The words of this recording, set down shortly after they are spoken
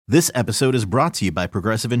This episode is brought to you by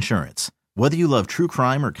Progressive Insurance. Whether you love true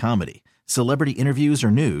crime or comedy, celebrity interviews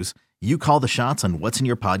or news, you call the shots on what's in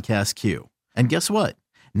your podcast queue. And guess what?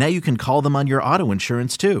 Now you can call them on your auto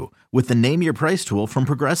insurance too with the Name Your Price tool from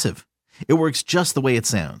Progressive. It works just the way it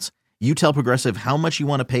sounds. You tell Progressive how much you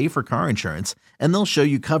want to pay for car insurance, and they'll show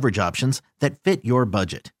you coverage options that fit your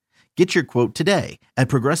budget. Get your quote today at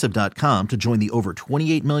Progressive.com to join the over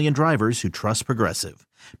 28 million drivers who trust Progressive.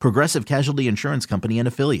 Progressive Casualty Insurance Company and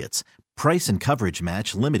Affiliates. Price and coverage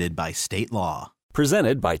match limited by state law.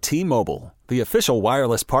 Presented by T-Mobile, the official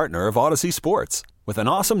wireless partner of Odyssey Sports. With an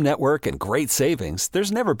awesome network and great savings,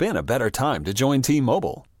 there's never been a better time to join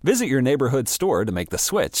T-Mobile. Visit your neighborhood store to make the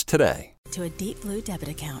switch today. To a Deep Blue debit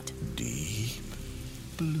account. Deep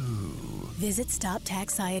Blue. Visit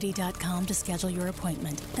StopTaxiety.com to schedule your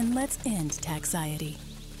appointment, and let's end taxiety.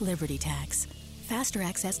 Liberty Tax. Faster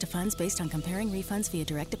access to funds based on comparing refunds via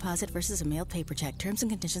direct deposit versus a mailed paper check. Terms and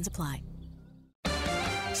conditions apply.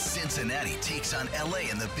 Cincinnati takes on LA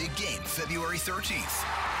in the big game February 13th.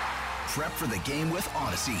 Prep for the game with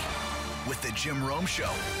Odyssey, with the Jim Rome Show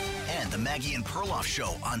and the Maggie and Perloff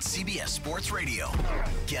Show on CBS Sports Radio.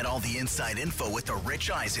 Get all the inside info with the Rich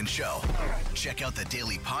Eisen Show. Check out the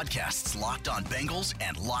daily podcasts Locked On Bengals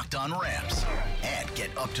and Locked On Rams. And get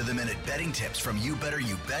up-to-the-minute betting tips from You Better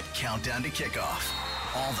You Bet Countdown to Kickoff.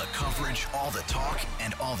 All the coverage, all the talk,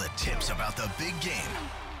 and all the tips about the big game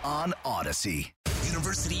on Odyssey.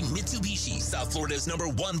 University Mitsubishi, South Florida's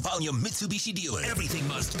 #1 volume Mitsubishi dealer. Everything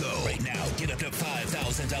must go. Right now, get up to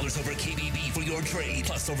 $5,000 over KBB for your trade.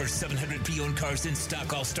 Plus over 700 pre-owned cars in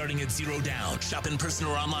stock, all starting at $0 down. Shop in person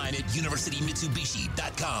or online at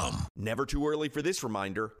universitymitsubishi.com. Never too early for this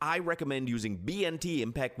reminder. I recommend using BNT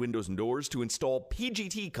Impact Windows and Doors to install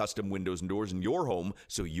PGT custom windows and doors in your home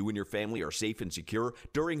so you and your family are safe and secure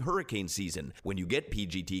during hurricane season. When you get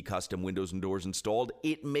PGT custom windows and doors installed,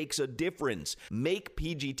 it makes a difference. Make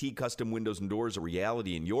PGT custom windows and doors a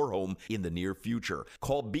reality in your home in the near future.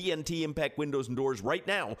 Call BNT Impact Windows and Doors right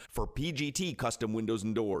now for PGT custom windows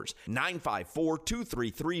and doors.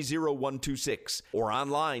 954-233-0126 or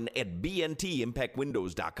online at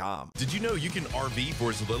bntimpactwindows.com. Did you know you can RV for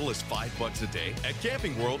as little as $5 a day? At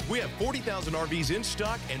Camping World, we have 40,000 RVs in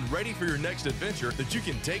stock and ready for your next adventure that you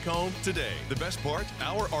can take home today. The best part?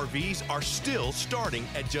 Our RVs are still starting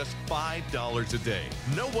at just $5 a day.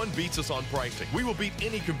 No one beats us on pricing. We will beat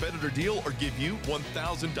any competitor deal or give you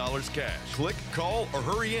 $1,000 cash. Click, call, or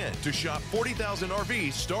hurry in to shop 40,000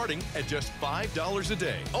 RVs starting at just $5 a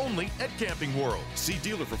day. Only at Camping World. See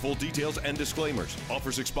dealer for full details and disclaimers.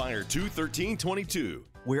 Offers expire 2/13/22.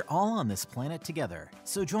 We're all on this planet together,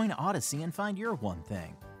 so join Odyssey and find your one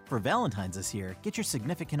thing. For Valentine's this year, get your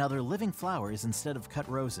significant other living flowers instead of cut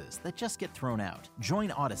roses that just get thrown out.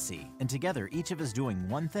 Join Odyssey, and together each of us doing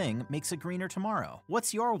one thing makes a greener tomorrow.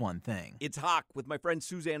 What's your one thing? It's Hawk with my friend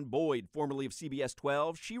Suzanne Boyd, formerly of CBS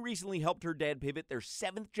 12. She recently helped her dad pivot their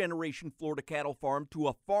 7th-generation Florida cattle farm to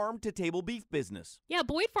a farm-to-table beef business. Yeah,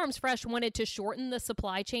 Boyd Farms Fresh wanted to shorten the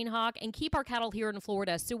supply chain, Hawk, and keep our cattle here in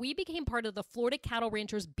Florida, so we became part of the Florida Cattle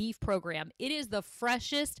Ranchers Beef Program. It is the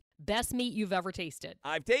freshest, best meat you've ever tasted.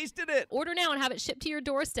 I've tasted it. Order now and have it shipped to your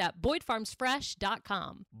doorstep.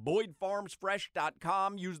 BoydFarmsFresh.com.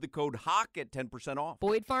 BoydFarmsFresh.com. Use the code HAWK at 10% off.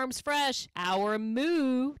 Boyd Farms Fresh, our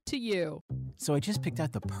moo to you. So I just picked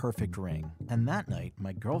out the perfect ring, and that night,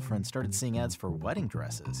 my girlfriend started seeing ads for wedding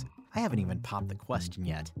dresses. I haven't even popped the question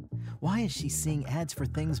yet. Why is she seeing ads for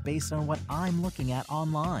things based on what I'm looking at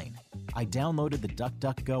online? I downloaded the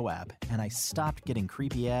DuckDuckGo app, and I stopped getting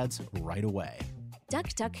creepy ads right away.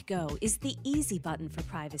 DuckDuckGo is the easy button for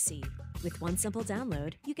privacy. With one simple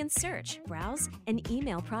download, you can search, browse, and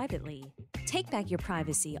email privately. Take back your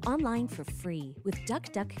privacy online for free with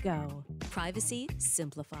DuckDuckGo. Privacy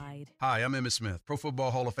simplified. Hi, I'm Emmitt Smith, Pro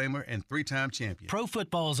Football Hall of Famer and 3-time champion. Pro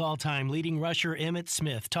Football's all-time leading rusher Emmitt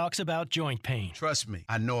Smith talks about joint pain. Trust me,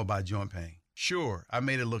 I know about joint pain. Sure, I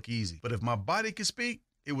made it look easy, but if my body could speak,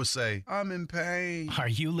 it would say, I'm in pain. Are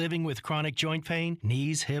you living with chronic joint pain?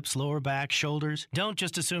 Knees, hips, lower back, shoulders? Don't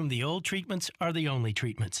just assume the old treatments are the only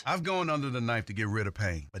treatments. I've gone under the knife to get rid of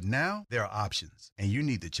pain, but now there are options, and you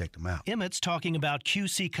need to check them out. Emmitt's talking about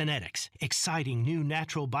QC Kinetics, exciting new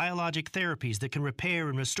natural biologic therapies that can repair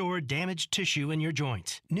and restore damaged tissue in your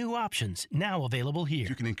joints. New options now available here.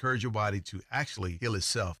 You can encourage your body to actually heal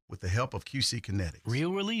itself with the help of QC Kinetics.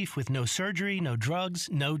 Real relief with no surgery, no drugs,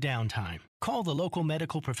 no downtime. Call the local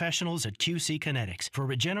medical professionals at QC Kinetics for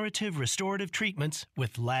regenerative restorative treatments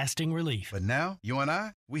with lasting relief. But now, you and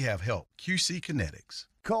I, we have help. QC Kinetics.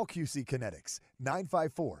 Call QC Kinetics,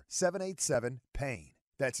 954-787-PAIN.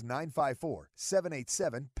 That's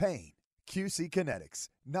 954-787-PAIN. QC Kinetics,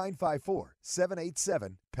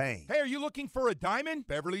 954-787-PAIN. Hey, are you looking for a diamond?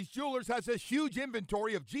 Beverly's Jewelers has a huge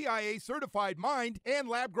inventory of GIA-certified mined and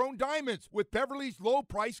lab-grown diamonds with Beverly's low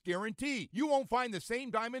price guarantee. You won't find the same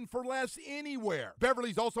diamond for less anywhere.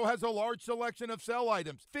 Beverly's also has a large selection of sell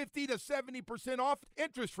items, 50 to 70% off,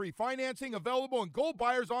 interest-free financing available, and gold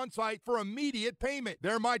buyers on site for immediate payment.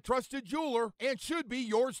 They're my trusted jeweler and should be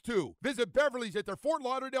yours too. Visit Beverly's at their Fort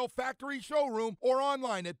Lauderdale factory showroom or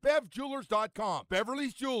online at bevjewelers.com.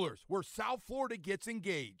 Beverly's Jewelers, where South Florida gets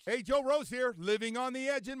engaged. Hey, Joe Rose here, living on the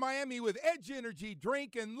edge in Miami with Edge Energy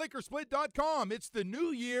Drink and LiquorSplit.com. It's the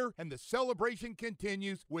new year and the celebration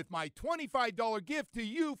continues with my $25 gift to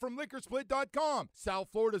you from LiquorSplit.com, South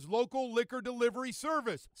Florida's local liquor delivery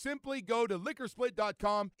service. Simply go to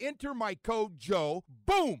LiquorSplit.com, enter my code Joe,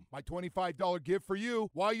 boom, my $25 gift for you.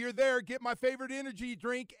 While you're there, get my favorite energy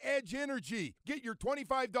drink, Edge Energy. Get your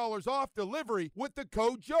 $25 off delivery with the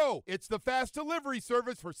code Joe. It's the fast delivery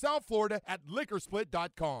service for South Florida at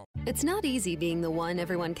LiquorSplit.com. It's not easy being the one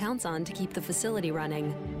everyone counts on to keep the facility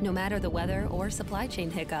running, no matter the weather or supply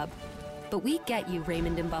chain hiccup. But we get you,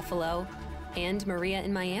 Raymond in Buffalo, and Maria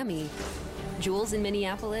in Miami, Jules in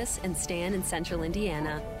Minneapolis, and Stan in Central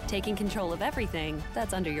Indiana, taking control of everything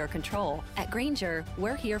that's under your control. At Grainger,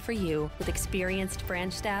 we're here for you with experienced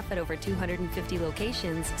branch staff at over 250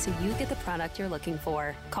 locations so you get the product you're looking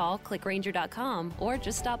for. Call, click Grainger.com, or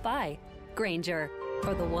just stop by. Grainger,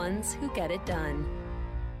 for the ones who get it done.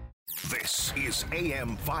 This is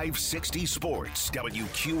AM 560 Sports,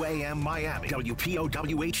 WQAM Miami, WPOW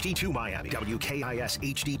HD2 Miami, WKIS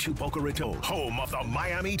HD2 Boca Raton, home of the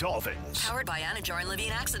Miami Dolphins. Powered by Anadjar and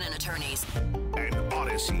Levine Accident Attorneys. An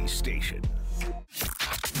Odyssey station.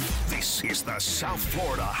 This is the South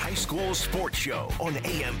Florida High School Sports Show on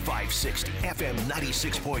AM 560, FM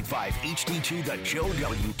 96.5, HD2 The Joe,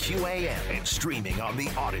 WQAM, and streaming on the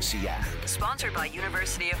Odyssey app. Sponsored by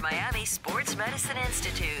University of Miami Sports Medicine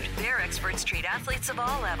Institute. Their experts treat athletes of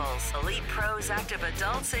all levels, elite pros, active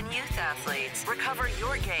adults, and youth athletes. Recover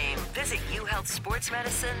your game. Visit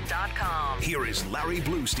uhealthsportsmedicine.com. Here is Larry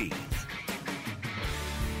Bluestein.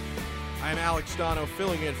 I'm Alex Dono,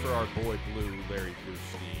 filling in for our boy Blue, Larry Bluestein.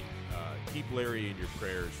 Keep Larry in your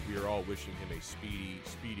prayers. We are all wishing him a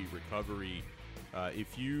speedy recovery.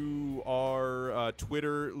 If you are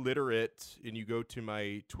Twitter literate and you go to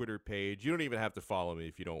my Twitter page, you don't even have to follow me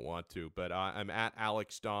if you don't want to, but I'm at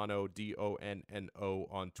Alex Dono, Donno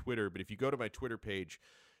on Twitter. But if you go to my Twitter page,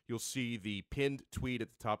 you'll see the pinned tweet at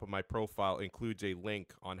the top of my profile includes a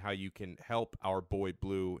link on how you can help our boy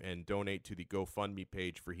Blue and donate to the GoFundMe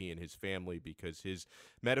page for he and his family, because his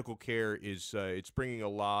medical care is it's bringing a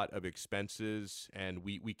lot of expenses, and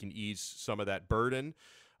we can ease some of that burden.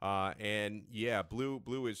 And yeah,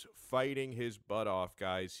 Blue is fighting his butt off,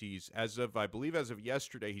 guys. He's, I believe as of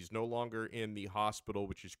yesterday, he's no longer in the hospital,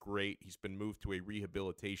 which is great. He's been moved to a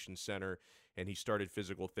rehabilitation center, and he started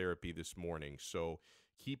physical therapy this morning. So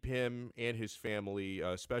keep him and his family,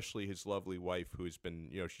 especially his lovely wife, who has been,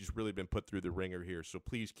 she's really been put through the ringer here. So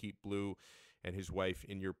please keep Blue and his wife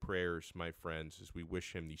in your prayers, my friends, as we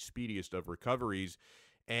wish him the speediest of recoveries.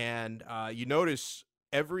 And you notice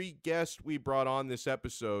every guest we brought on this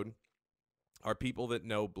episode are people that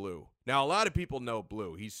know Blue. Now, a lot of people know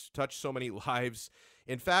Blue. He's touched so many lives.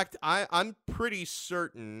 In fact, I'm pretty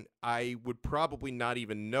certain I would probably not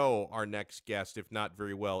even know our next guest, if not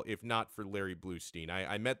very well, if not for Larry Bluestein.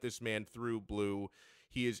 I met this man through Blue.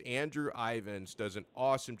 He is Andrew Ivins, does an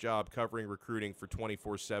awesome job covering recruiting for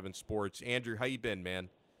 24/7 Sports. Andrew, how you been, man?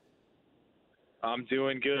 I'm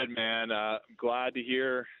doing good, man. I'm glad to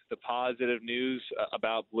hear the positive news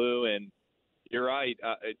about Blue, and you're right.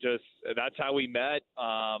 That's how we met.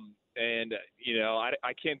 And,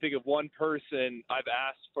 I can't think of one person I've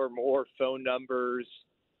asked for more phone numbers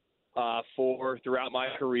for throughout my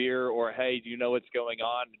career, or, hey, do you know what's going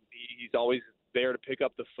on? He's always there to pick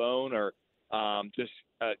up the phone or just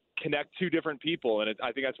connect two different people. And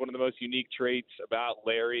I think that's one of the most unique traits about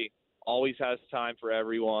Larry. Always has time for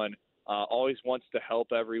everyone, always wants to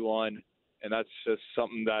help everyone. And that's just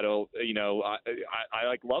something that'll,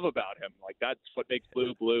 I love about him. Like, that's what makes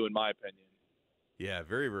Blue Blue, in my opinion. Yeah,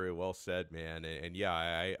 very, very well said, man. And yeah,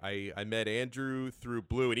 I met Andrew through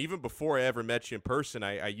Blue, and even before I ever met you in person,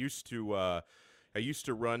 I used to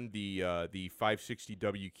run the 560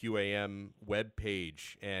 WQAM web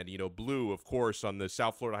page, and Blue, of course, on the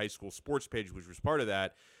South Florida High School Sports page, which was part of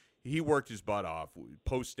that. He worked his butt off,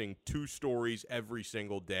 posting 2 stories every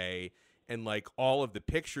single day. and like all of the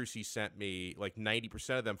pictures he sent me, like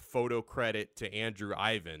 90% of them photo credit to Andrew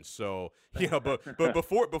Ivins. So, but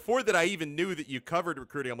before that I even knew that you covered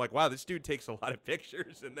recruiting, I'm like, wow, this dude takes a lot of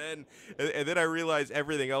pictures. And then I realized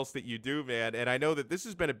everything else that you do, man. And I know that this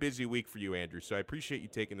has been a busy week for you, Andrew, so I appreciate you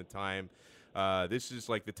taking the time. This is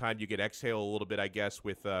like the time you get exhale a little bit, I guess,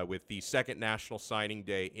 with the second National Signing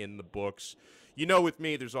Day in the books. With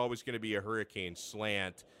me, there's always going to be a hurricane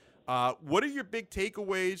slant. What are your big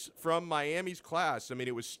takeaways from Miami's class? I mean,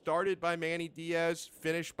 it was started by Manny Diaz,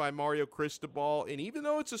 finished by Mario Cristobal, and even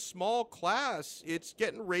though it's a small class, it's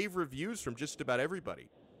getting rave reviews from just about everybody.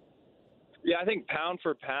 Yeah, I think pound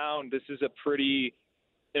for pound, this is a pretty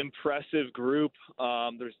impressive group.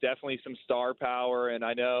 There's definitely some star power, and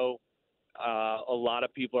I know a lot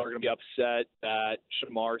of people are going to be upset that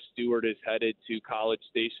Shamar Stewart is headed to College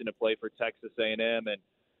Station to play for Texas A&M, and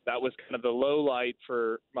that was kind of the low light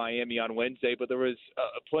for Miami on Wednesday, but there was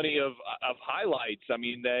plenty of highlights. I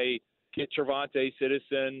mean, they get Trevante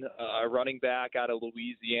Citizen, a running back out of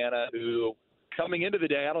Louisiana, who coming into the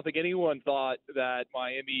day, I don't think anyone thought that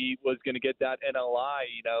Miami was going to get that NLI.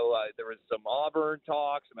 There was some Auburn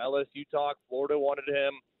talk, some LSU talk. Florida wanted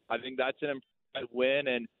him. I think that's an impressive win,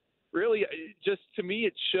 and really, just to me,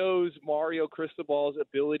 it shows Mario Cristobal's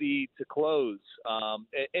ability to close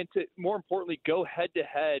and to, more importantly, go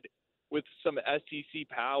head-to-head with some SEC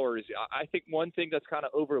powers. I think one thing that's kind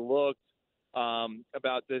of overlooked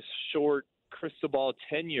about this short Cristobal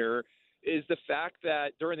tenure is the fact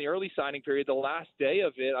that during the early signing period, the last day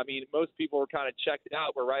of it, I mean, most people were kind of checked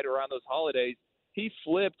out. We're right around those holidays. He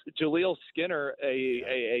flipped Jaleel Skinner,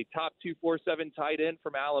 a top 247 tight end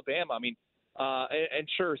from Alabama. I mean, and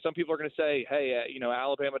sure, some people are going to say, hey,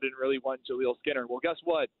 Alabama didn't really want Jaleel Skinner. Well, guess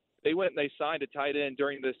what? They went and they signed a tight end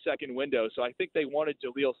during the second window. So I think they wanted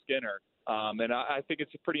Jaleel Skinner. And I think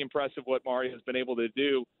it's pretty impressive what Mario has been able to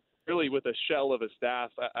do, really with a shell of a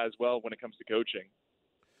staff as well when it comes to coaching.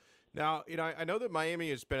 Now, I know that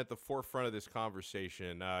Miami has been at the forefront of this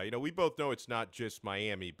conversation. We both know it's not just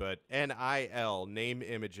Miami, but NIL, name,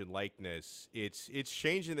 image, and likeness, it's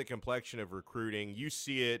changing the complexion of recruiting. You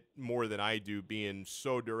see it more than I do, being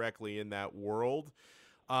so directly in that world.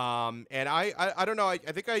 And I don't know, I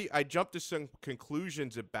think I jumped to some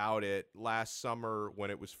conclusions about it last summer when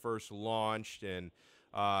it was first launched, and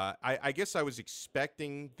I guess I was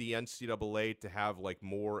expecting the NCAA to have like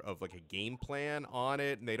more of like a game plan on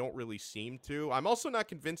it, and they don't really seem to. I'm also not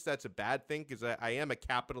convinced that's a bad thing, because I am a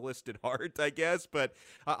capitalist at heart, I guess. But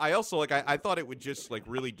I also I thought it would just like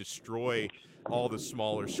really destroy all the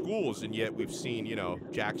smaller schools, and yet we've seen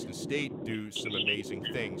Jackson State do some amazing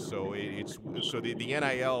things. So the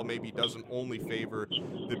NIL maybe doesn't only favor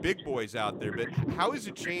the big boys out there. But how has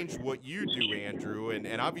it changed what you do, Andrew?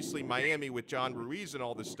 And obviously Miami with John Ruiz and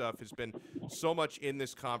all this stuff has been so much in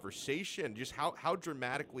this conversation. Just how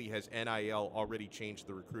dramatically has NIL already changed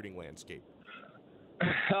the recruiting landscape?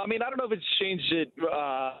 I mean, I don't know if it's changed it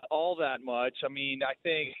all that much. I mean, I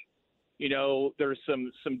think there's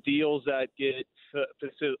some deals that get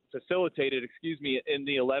facilitated, in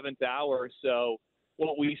the 11th hour. So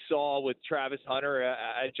what we saw with Travis Hunter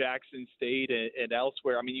at Jackson State and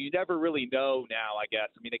elsewhere, I mean, you never really know now, I guess.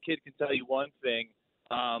 I mean, a kid can tell you one thing,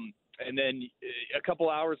 and then a couple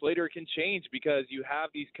hours later it can change, because you have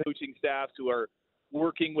these coaching staffs who are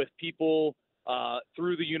working with people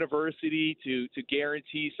through the university to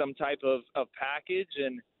guarantee some type of package.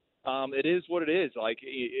 And it is what it is. Like,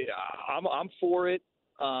 I'm for it,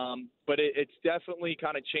 but it's definitely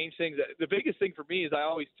kind of changed things. The biggest thing for me is I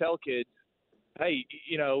always tell kids, hey,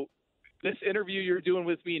 this interview you're doing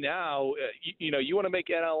with me now, you want to make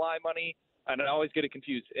NLI money? And I always get it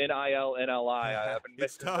confused. NIL, NLI. I've been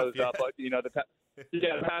mixing those up. But,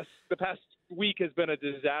 the past week has been a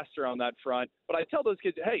disaster on that front. But I tell those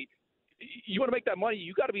kids, hey, you want to make that money,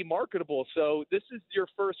 you got to be marketable. So this is your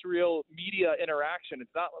first real media interaction. It's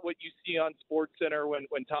not what you see on SportsCenter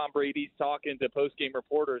when Tom Brady's talking to post-game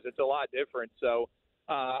reporters. It's a lot different. So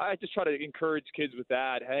I just try to encourage kids with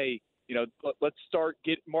that. Hey, let's start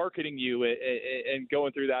marketing you and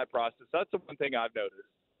going through that process. That's the one thing I've noticed.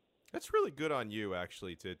 That's really good on you,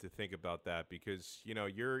 actually, to think about that, because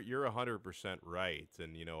you're 100% right,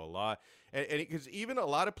 and a lot, and because even a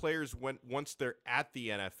lot of players, once they're at the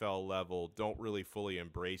NFL level, don't really fully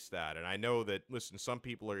embrace that. And I know that, listen, some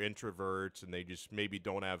people are introverts and they just maybe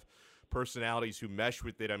don't have personalities who mesh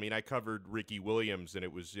with it. I mean, I covered Ricky Williams, and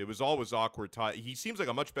it was always awkward. He seems like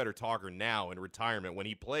a much better talker now in retirement. When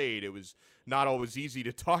he played, it was not always easy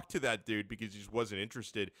to talk to that dude because he just wasn't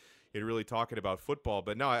interested in really talking about football.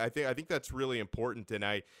 But no, I think that's really important, and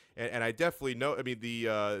I definitely know. I mean,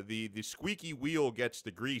 the squeaky wheel gets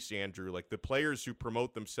the grease, Andrew. Like the players who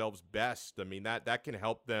promote themselves best. I mean, that can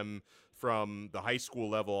help them from the high school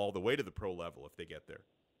level all the way to the pro level if they get there.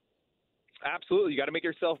 Absolutely. You got to make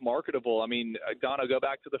yourself marketable. I mean, Donna, go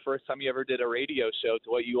back to the first time you ever did a radio show to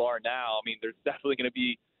what you are now. I mean, there's definitely going to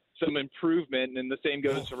be some improvement, and the same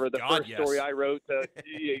goes for the first story I wrote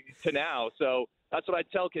to now. So that's what I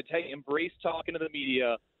tell kids. Hey, embrace talking to the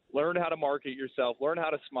media, learn how to market yourself, learn how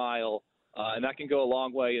to smile, and that can go a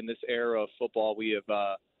long way in this era of football we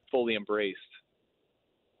have fully embraced.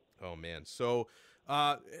 Oh, man. So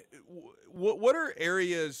what are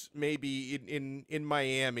areas maybe in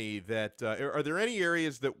Miami that are there any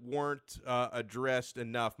areas that weren't addressed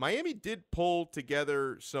enough? Miami did pull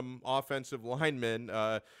together some offensive linemen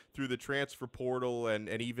through the transfer portal and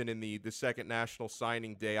even in the second national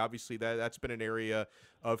signing day. Obviously, that's been an area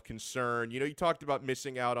of concern. You know, you talked about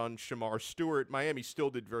missing out on Shamar Stewart. Miami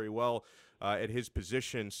still did very well at his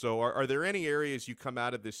position. So are there any areas you come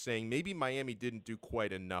out of this saying maybe Miami didn't do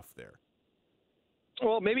quite enough there?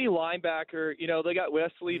 Well, maybe linebacker. You know, they got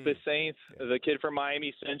Wesley Besainth, the kid from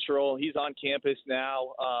Miami Central. He's on campus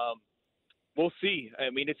now. We'll see. I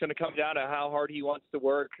mean, it's going to come down to how hard he wants to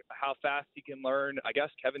work, how fast he can learn. I guess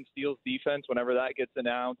Kevin Steele's defense, whenever that gets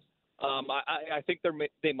announced. I think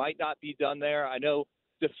they might not be done there. I know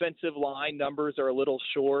defensive line numbers are a little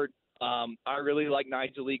short. I really like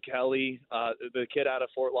Nigel Lee Kelly, the kid out of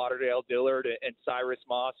Fort Lauderdale, Dillard, and Cyrus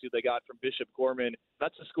Moss, who they got from Bishop Gorman.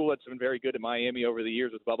 That's a school that's been very good in Miami over the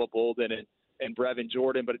years with Bubba Bolden and Brevin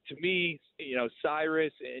Jordan. But to me, you know,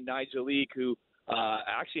 Cyrus and Nigel Lee, who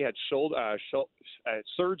actually had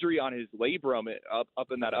surgery on his labrum up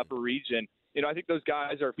in that upper region, you know, I think those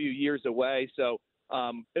guys are a few years away. So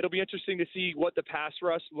it'll be interesting to see what the pass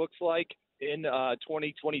rush looks like in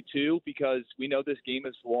 2022, because we know this game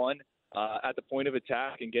is won at the point of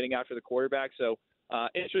attack and getting after the quarterback. So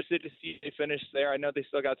interested to see if they finish there. I know they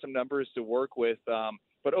still got some numbers to work with,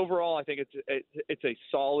 but overall, I think it's a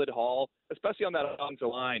solid haul, especially on that offensive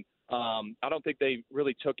line. I don't think they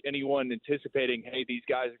really took anyone anticipating, hey, these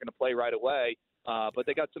guys are going to play right away. But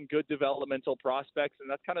they got some good developmental prospects, and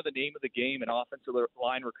that's kind of the name of the game in offensive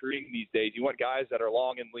line recruiting these days. You want guys that are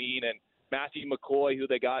long and lean, and Matthew McCoy, who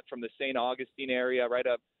they got from the St. Augustine area,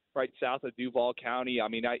 right south of Duval County. I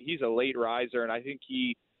mean, he's a late riser, and I think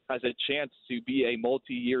he has a chance to be a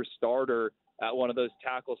multi-year starter at one of those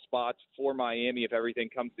tackle spots for Miami if everything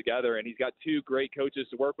comes together. And he's got two great coaches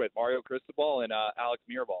to work with, Mario Cristobal and Alex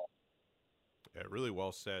Mirabal. Yeah, really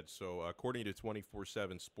well said. So according to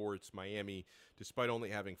 24/7 Sports, Miami, despite only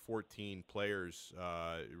having 14 players,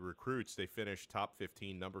 recruits, they finished top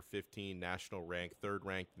 15, number 15 national rank, third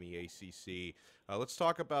ranked in the ACC. Let's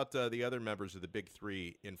talk about the other members of the Big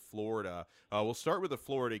Three in Florida. We'll start with the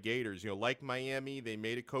Florida Gators. You know, like Miami, they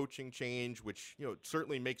made a coaching change, which, you know,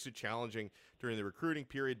 certainly makes it challenging during the recruiting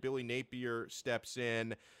period. Billy Napier steps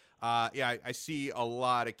in. I see a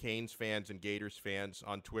lot of Canes fans and Gators fans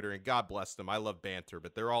on Twitter, and God bless them. I love banter,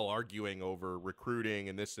 but they're all arguing over recruiting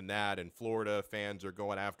and this and that, and Florida fans are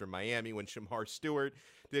going after Miami when Shamar Stewart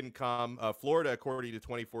didn't come. Florida, according to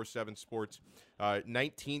 24/7 Sports,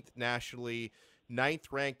 19th nationally,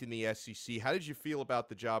 9th ranked in the SEC. How did you feel about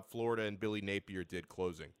the job Florida and Billy Napier did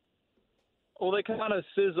closing? Well, they kind of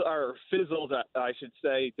fizzled, I should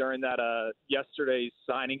say, during that yesterday's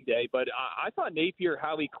signing day. But I thought Napier,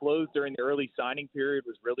 how he closed during the early signing period,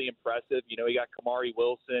 was really impressive. You know, he got Kamari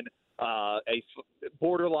Wilson, a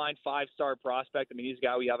borderline 5-star prospect. I mean, he's a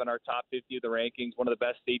guy we have in our top 50 of the rankings, one of the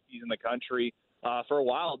best safeties in the country. For a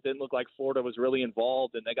while, it didn't look like Florida was really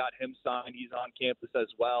involved, and they got him signed. He's on campus as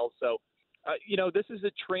well. So, you know, this is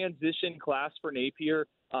a transition class for Napier.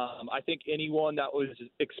 I think anyone that was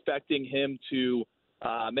expecting him to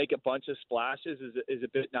make a bunch of splashes is a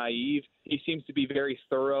bit naive. He seems to be very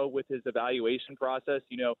thorough with his evaluation process.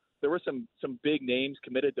 You know, there were some big names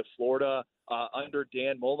committed to Florida under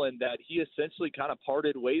Dan Mullen that he essentially kind of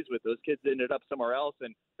parted ways with. Those kids ended up somewhere else,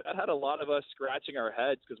 and that had a lot of us scratching our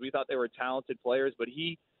heads because we thought they were talented players. But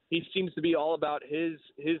he seems to be all about his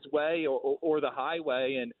way or the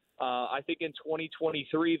highway. And I think in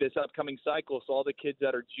 2023, this upcoming cycle, so all the kids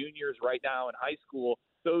that are juniors right now in high school,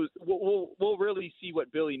 those we'll really see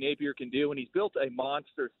what Billy Napier can do. And he's built a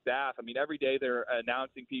monster staff. I mean, every day they're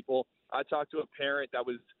announcing people. I talked to a parent that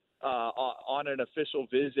was on an official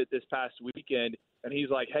visit this past weekend, and he's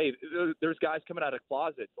like, hey, there's guys coming out of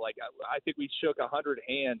closets. Like, I think we shook 100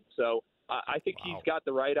 hands. So I think he's got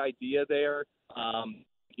the right idea there.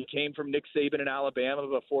 He came from Nick Saban in Alabama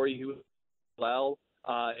before he was well,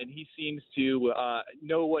 and he seems to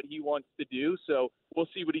know what he wants to do. So we'll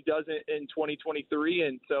see what he does in 2023.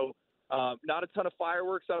 And so not a ton of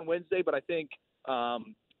fireworks on Wednesday, but I think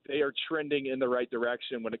they are trending in the right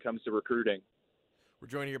direction when it comes to recruiting. We're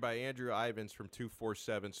joined here by Andrew Ivins from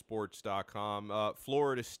 247sports.com.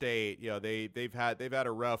 Florida State, they've had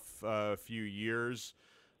a rough few years.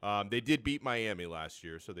 They did beat Miami last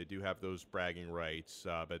year, so they do have those bragging rights,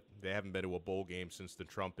 but they haven't been to a bowl game since the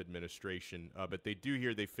Trump administration. But they do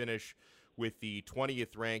here, they finish with the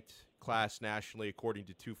 20th ranked class nationally, according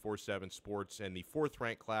to 247 Sports, and the 4th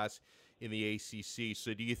ranked class in the ACC.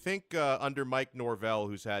 So do you think under Mike Norvell,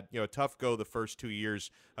 who's had a tough go the first 2 years,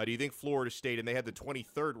 do you think Florida State, and they had the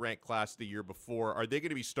 23rd ranked class the year before, are they going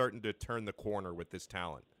to be starting to turn the corner with this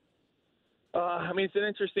talent? I mean, it's an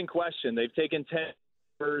interesting question. They've taken 10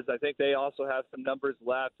 numbers. I think they also have some numbers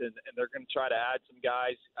left, and they're going to try to add some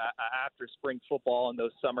guys after spring football in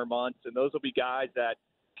those summer months, and those will be guys that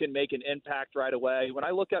can make an impact right away. When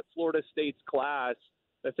I look at Florida State's class,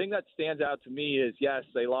 the thing that stands out to me is, yes,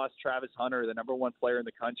 they lost Travis Hunter, the number 1 player in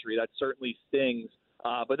the country. That certainly stings.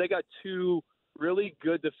 But they got 2 really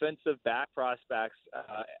good defensive back prospects,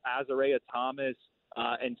 Azariah Thomas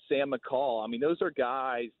and Sam McCall. I mean, those are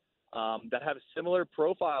guys that have similar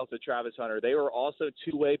profiles to Travis Hunter. They were also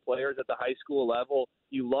two-way players at the high school level.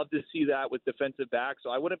 You love to see that with defensive backs.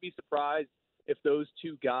 So I wouldn't be surprised if those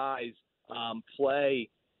 2 guys play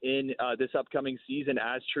in this upcoming season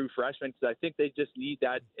as true freshmen, because I think they just need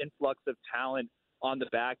that influx of talent on the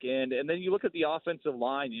back end. And then you look at the offensive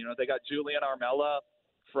line. They got Julian Armella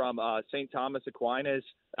from St. Thomas Aquinas.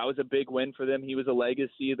 That was a big win for them. He was a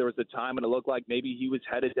legacy. There was a time when it looked like maybe he was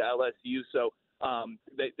headed to LSU. So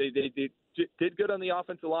they did good on the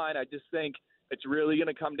offensive line. I just think it's really going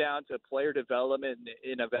to come down to player development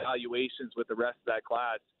and evaluations with the rest of that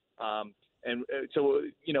class. And so,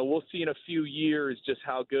 we'll see in a few years just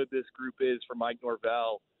how good this group is for Mike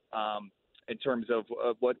Norvell in terms of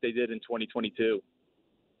what they did in 2022.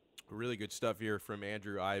 Really good stuff here from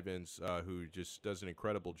Andrew Ivins, who just does an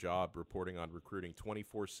incredible job reporting on recruiting,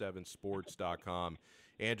 247sports.com.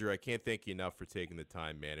 Andrew, I can't thank you enough for taking the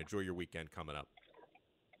time, man. Enjoy your weekend coming up.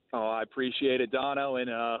 Oh, I appreciate it, Dono, and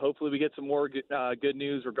hopefully we get some more good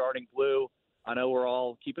news regarding Blue. I know we're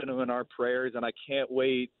all keeping him in our prayers, and I can't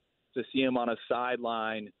wait to see him on a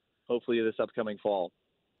sideline, hopefully this upcoming fall.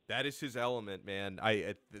 That is his element, man.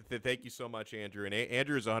 Thank you so much, Andrew. And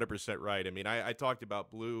Andrew is 100% right. I mean, I talked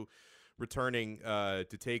about Blue returning to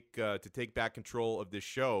take back control of this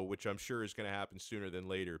show, which I'm sure is going to happen sooner than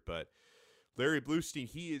later. But Larry Bluestein,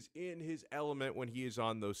 he is in his element when he is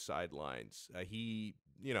on those sidelines. I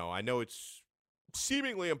know it's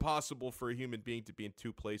seemingly impossible for a human being to be in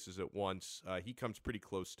 2 places at once. He comes pretty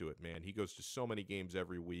close to it, man. He goes to so many games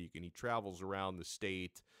every week, and he travels around the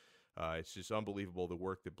state. It's just unbelievable the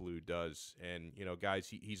work that Blue does. And, guys,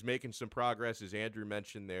 he's making some progress, as Andrew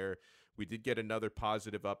mentioned there. We did get another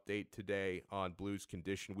positive update today on Blue's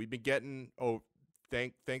condition. We've been getting,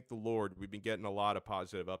 thank the Lord, we've been getting a lot of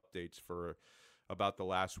positive updates for about the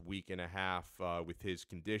last week and a half with his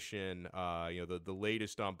condition. The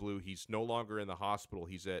latest on Blue, he's no longer in the hospital.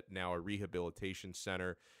 He's at now a rehabilitation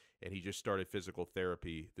center, and he just started physical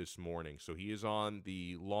therapy this morning. So he is on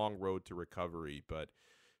the long road to recovery, but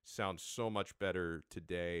sounds so much better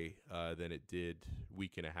today than it did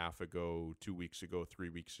week and a half ago, 2 weeks ago, 3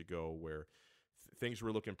 weeks ago, where things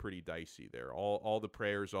were looking pretty dicey there. All the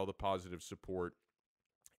prayers, all the positive support,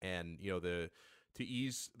 and to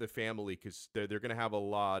ease the family, because they're going to have a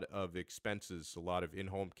lot of expenses, a lot of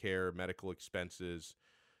in-home care, medical expenses.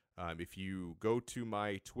 If you go to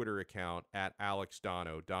my Twitter account at Alex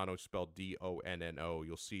Dono, Dono spelled D-O-N-N-O,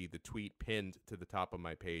 you'll see the tweet pinned to the top of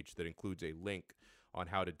my page that includes a link on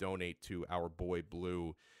how to donate to our boy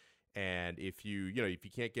Blue. And if you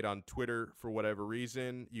can't get on Twitter for whatever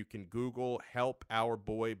reason, you can Google Help Our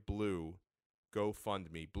Boy Blue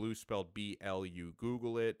GoFundMe. Blue spelled B-L-U.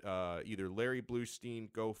 Google it. Either Larry Bluestein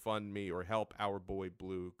GoFundMe or Help Our Boy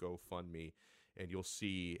Blue GoFundMe, and you'll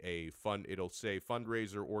see it'll say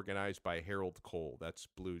fundraiser organized by Harold Cole. That's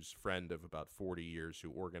Blue's friend of about 40 years who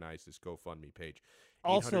organized this GoFundMe page.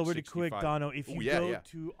 Also, really quick, Dono, if you go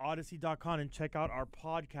to Odyssey.com and check out our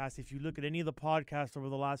podcast, if you look at any of the podcasts over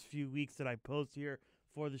the last few weeks that I post here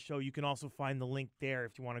for the show, you can also find the link there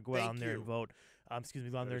if you want to go down there and vote.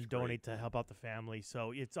 Go on there and donate to help out the family.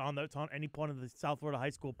 So it's on any point of the South Florida High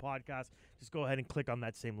School podcast. Just go ahead and click on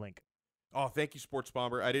that same link. Oh, thank you, Sports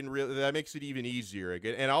Bomber. I didn't really. That makes it even easier.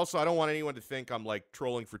 And also, I don't want anyone to think I'm like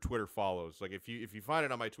trolling for Twitter follows. Like if you find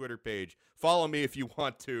it on my Twitter page, follow me if you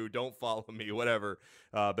want to. Don't follow me, whatever.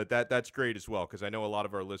 But that's great as well, because I know a lot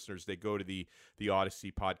of our listeners, they go to the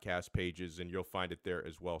Odyssey podcast pages, and you'll find it there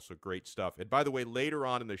as well. So great stuff. And by the way, later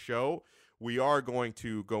on in the show, we are going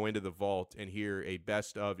to go into the vault and hear a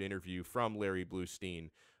best of interview from Larry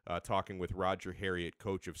Bluestein, talking with Roger Harriet,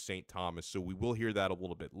 coach of St. Thomas. So we will hear that a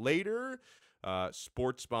little bit later.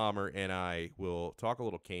 Sports Bomber and I will talk a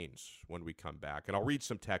little Canes when we come back. And I'll read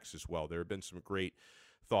some texts as well. There have been some great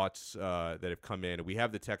thoughts that have come in. We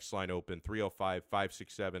have the text line open,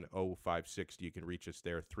 305-567-0560. You can reach us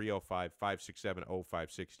there,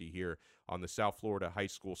 305-567-0560 here on the South Florida High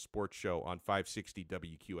School Sports Show on 560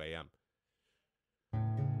 WQAM.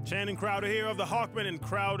 Channing Crowder here of the Hawkman and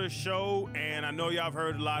Crowder Show, and I know y'all have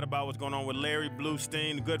heard a lot about what's going on with Larry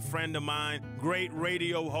Bluestein, a good friend of mine, great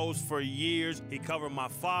radio host for years. He covered my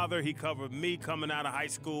father, he covered me coming out of high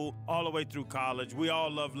school all the way through college. We all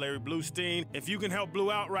love Larry Bluestein. If you can help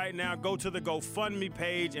Blue out right now, go to the GoFundMe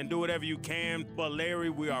page and do whatever you can. But Larry,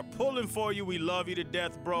 we are pulling for you. We love you to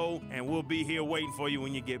death, bro, and we'll be here waiting for you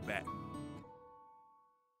when you get back.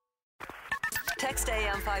 Text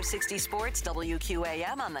AM 560 Sports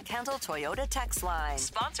WQAM on the Kendall Toyota text line.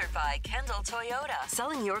 Sponsored by Kendall Toyota.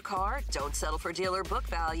 Selling your car? Don't settle for dealer book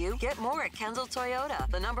value. Get more at Kendall Toyota,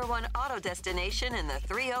 the #1 auto destination in the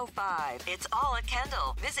 305. It's all at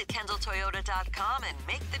Kendall. Visit KendallToyota.com and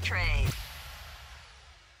make the trade.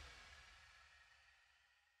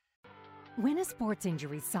 When a sports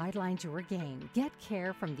injury sidelines your game, get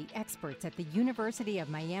care from the experts at the University of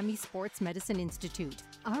Miami Sports Medicine Institute.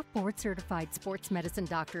 Our board-certified sports medicine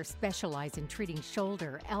doctors specialize in treating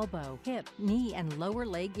shoulder, elbow, hip, knee, and lower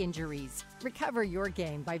leg injuries. Recover your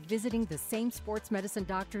game by visiting the same sports medicine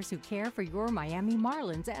doctors who care for your Miami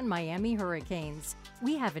Marlins and Miami Hurricanes.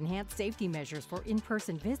 We have enhanced safety measures for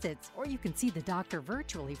in-person visits, or you can see the doctor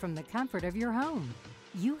virtually from the comfort of your home.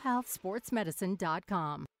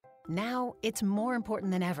 uhealthsportsmedicine.com. Now, it's more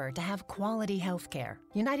important than ever to have quality health care.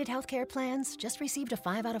 United Healthcare Plans just received a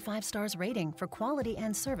 5 out of 5 stars rating for quality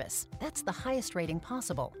and service. That's the highest rating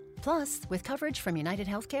possible. Plus, with coverage from United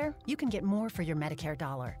Healthcare, you can get more for your Medicare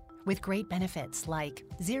dollar. With great benefits like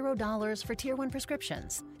 $0 for Tier 1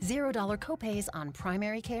 prescriptions, $0 copays on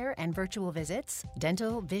primary care and virtual visits,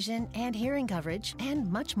 dental, vision, and hearing coverage, and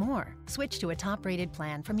much more. Switch to a top-rated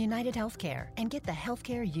plan from United Healthcare and get the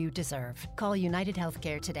healthcare you deserve. Call United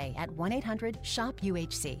Healthcare today at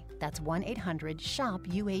 1-800-SHOP-UHC. That's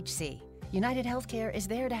 1-800-SHOP-UHC. United Healthcare is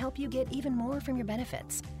there to help you get even more from your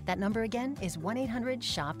benefits. That number again is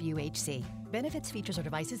 1-800-SHOP-UHC. Benefits, features, or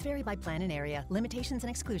devices vary by plan and area. Limitations and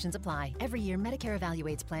exclusions apply. Every year, Medicare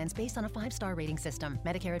evaluates plans based on a 5-star rating system.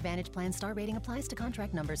 Medicare Advantage plan star rating applies to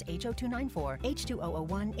contract numbers H0294,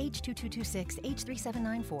 H2001, H2226,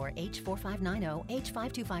 H3794, H4590,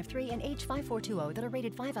 H5253, and H5420 that are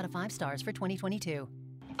rated 5 out of 5 stars for 2022.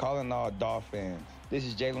 Calling all Dolphins. This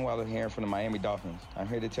is Jalen Waller here from the Miami Dolphins. I'm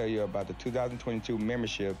here to tell you about the 2022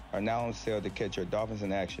 membership are now on sale to catch your Dolphins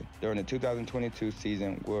in action. During the 2022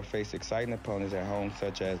 season, we'll face exciting opponents at home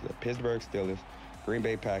such as the Pittsburgh Steelers, Green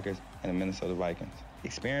Bay Packers, and the Minnesota Vikings.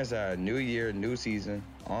 Experience our New Year, New Season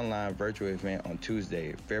online virtual event on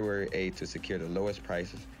Tuesday, February 8th to secure the lowest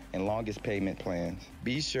prices and longest payment plans.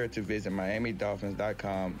 Be sure to visit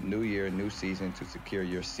MiamiDolphins.com New Year, New Season to secure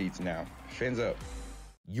your seats now. Fins up.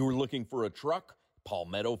 You're looking for a truck?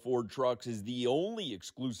 Palmetto Ford Trucks is the only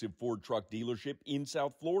exclusive Ford truck dealership in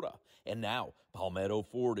South Florida. And now, Palmetto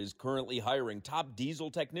Ford is currently hiring top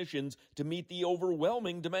diesel technicians to meet the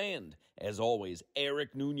overwhelming demand. As always,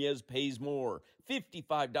 Eric Nunez pays more,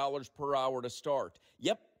 $55 per hour to start.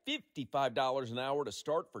 Yep, $55 an hour to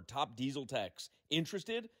start for top diesel techs.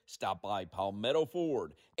 Interested? Stop by Palmetto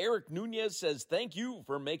Ford. Eric Nunez says thank you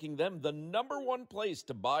for making them the #1 place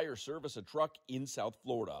to buy or service a truck in South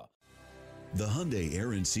Florida. The Hyundai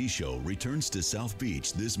Air and Sea Show returns to South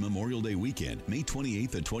Beach this Memorial Day weekend, May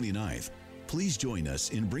 28th and 29th. Please join us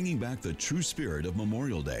in bringing back the true spirit of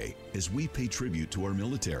Memorial Day as we pay tribute to our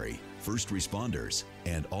military, first responders,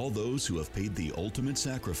 and all those who have paid the ultimate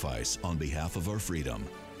sacrifice on behalf of our freedom.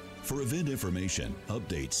 For event information,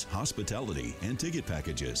 updates, hospitality, and ticket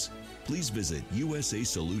packages, please visit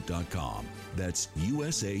usasalute.com. That's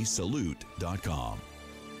usasalute.com.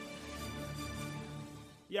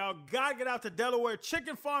 Y'all gotta get out to Delaware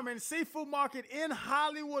Chicken Farm and Seafood Market in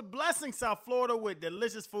Hollywood, blessing South Florida with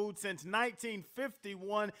delicious food since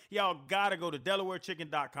 1951. Y'all gotta go to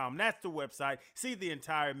DelawareChicken.com. That's the website. See the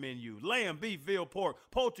entire menu. Lamb, beef, veal, pork,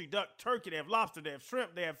 poultry, duck, turkey. They have lobster, they have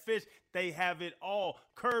shrimp, they have fish. They have it all.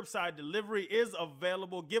 Curbside delivery is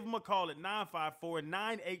available. Give them a call at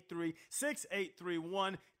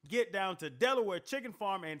 954-983-6831. Get down to Delaware Chicken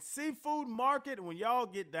Farm and Seafood Market. When y'all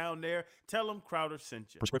get down there, tell them Crowder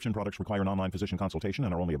sent you. Prescription products require an online physician consultation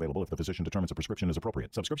and are only available if the physician determines a prescription is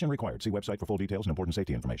appropriate. Subscription required. See website for full details and important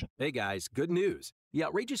safety information. Hey guys, good news. The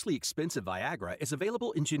outrageously expensive Viagra is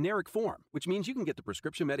available in generic form, which means you can get the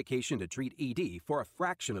prescription medication to treat ED for a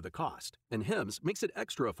fraction of the cost. And Hims makes it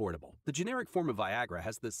extra affordable. The generic form of Viagra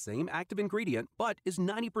has the same active ingredient, but is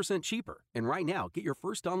 90% cheaper. And right now, get your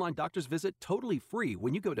first online doctor's visit totally free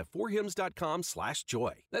when you go to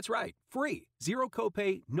forhims.com/joy. That's right, free. Zero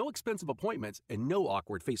copay, no expensive appointments, and no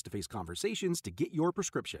awkward face-to-face conversations to get your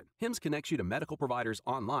prescription. Hims connects you to medical providers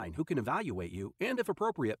online who can evaluate you and, if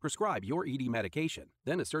appropriate, prescribe your ED medication.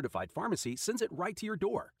 Then a certified pharmacy sends it right to your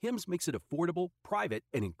door. Hims makes it affordable, private,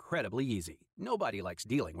 and incredibly easy. Nobody likes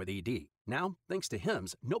dealing with ED. Now, thanks to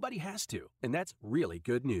Hims, nobody has to, and that's really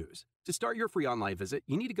good news. To start your free online visit,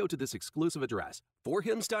 you need to go to this exclusive address,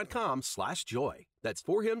 forhims.com/joy. That's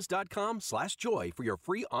forhims.com/joy for your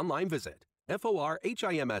free online visit.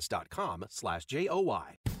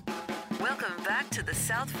 forhims.com/joy. Welcome back to the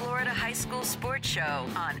South Florida High School Sports Show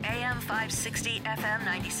on AM 560, FM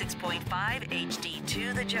 96.5,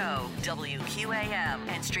 HD2 The Joe, WQAM,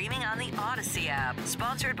 and streaming on the Odyssey app.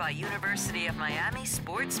 Sponsored by University of Miami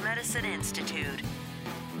Sports Medicine Institute.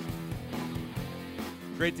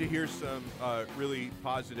 Great to hear some really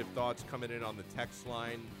positive thoughts coming in on the text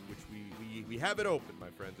line, which we have it open,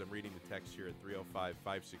 my friends. I'm reading the text here at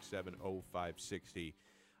 305-567-0560.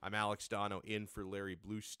 I'm Alex Dono in for Larry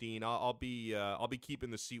Bluestein. I'll be keeping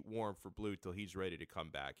the seat warm for Blue till he's ready to come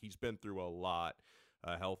back. He's been through a lot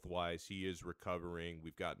health-wise. He is recovering.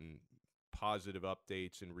 We've gotten positive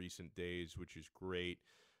updates in recent days, which is great.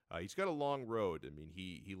 He's got a long road. I mean,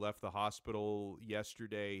 he left the hospital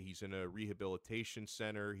yesterday. He's in a rehabilitation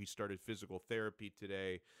center. He started physical therapy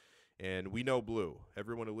today. And we know Blue.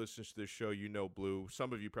 Everyone who listens to this show, you know Blue.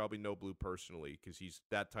 Some of you probably know Blue personally because he's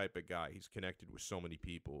that type of guy. He's connected with so many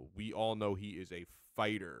people. We all know he is a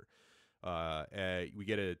fighter. We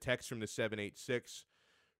get a text from the 786.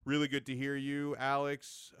 Really good to hear you,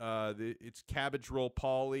 Alex. It's Cabbage Roll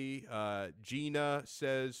Pauly. Gina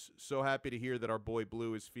says, so happy to hear that our boy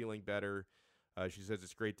Blue is feeling better. She says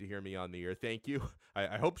it's great to hear me on the air. Thank you.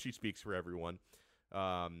 I hope she speaks for everyone.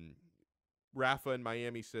 Rafa in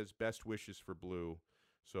Miami says best wishes for Blue.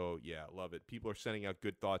 So, yeah, love it. People are sending out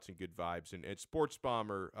good thoughts and good vibes. And Sports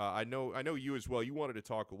Bomber, I know you as well. You wanted to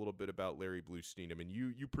talk a little bit about Larry Bluestein. I mean,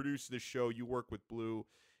 you produce this show. You work with Blue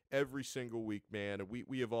every single week, man.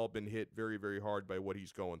 We have all been hit very, very hard by what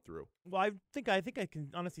he's going through. Well, I think I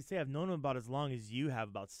can honestly say I've known him about as long as you have,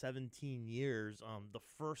 about 17 years. The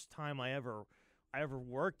first time I ever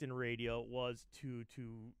worked in radio was to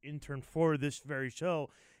intern for this very show,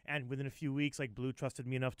 and within a few weeks, like, Blue trusted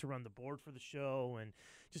me enough to run the board for the show, and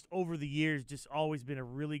just over the years, just always been a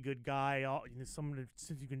really good guy. Someone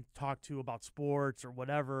since you can talk to about sports or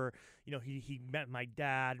whatever. He met my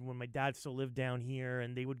dad when my dad still lived down here,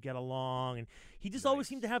 and they would get along, and he just always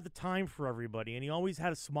seemed to have the time for everybody, and he always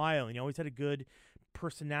had a smile, and he always had a good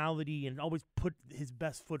personality and always put his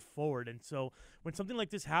best foot forward. And so when something like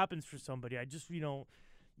this happens for somebody, I just,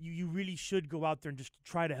 you really should go out there and just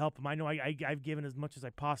try to help him. I know I've given as much as I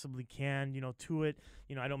possibly can, to it.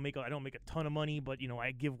 I don't make a ton of money, but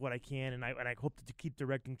I give what I can, and I hope to keep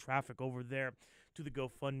directing traffic over there to the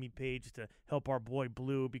GoFundMe page to help our boy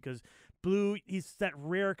Blue, because Blue, he's that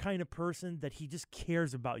rare kind of person that he just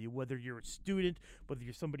cares about you, whether you're a student, whether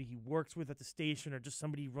you're somebody he works with at the station, or just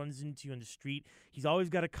somebody he runs into you on the street. He's always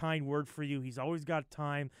got a kind word for you. He's always got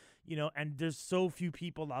time, and there's so few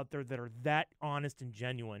people out there that are that honest and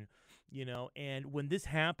genuine, and when this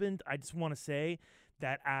happened, I just want to say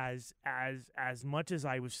that as much as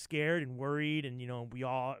I was scared and worried, and we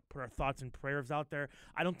all put our thoughts and prayers out there,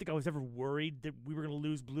 I don't think I was ever worried that we were going to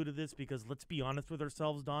lose Blue to this, because let's be honest with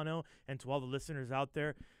ourselves, Dono, and to all the listeners out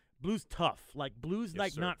there, Blue's tough. Like, Blue's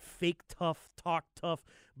not fake tough, talk tough.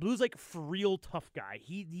 Blue's like for real tough guy.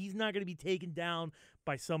 He's not going to be taken down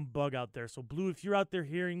by some bug out there. So, Blue, if you're out there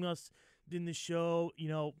hearing us in the show,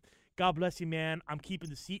 God bless you, man. I'm keeping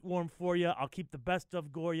the seat warm for you. I'll keep the best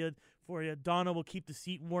of Goya for you. Donna will keep the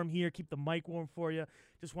seat warm here, keep the mic warm for you.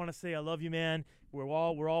 Just want to say I love you, man. We're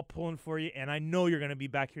all pulling for you, and I know you're going to be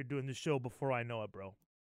back here doing the show before I know it, bro.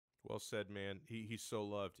 Well said, man. He's so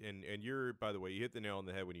loved, and you're, by the way, you hit the nail on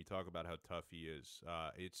the head when you talk about how tough he is.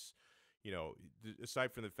 It's,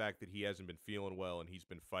 aside from the fact that he hasn't been feeling well and he's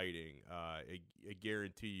been fighting, I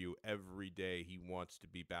guarantee you every day he wants to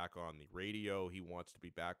be back on the radio. He wants to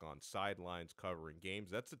be back on sidelines covering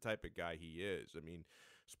games. That's the type of guy he is. I mean,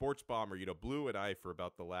 Sports Bomber, Blue and I, for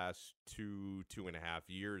about the last 2.5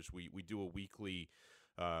 years, we do a weekly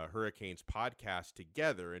Hurricanes podcast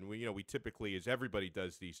together, and we typically, as everybody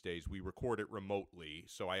does these days, we record it remotely.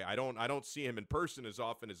 So I don't see him in person as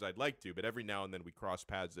often as I'd like to, but every now and then we cross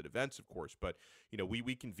paths at events, of course. But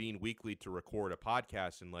we convene weekly to record a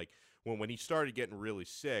podcast, and like when he started getting really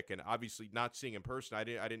sick, and obviously not seeing him in person, I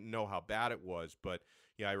didn't know how bad it was, but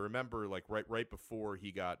yeah, I remember like right before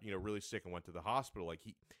he got really sick and went to the hospital, like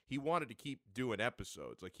he wanted to keep doing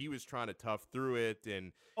episodes, like he was trying to tough through it,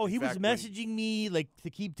 and he was messaging me like to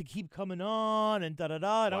keep coming on and and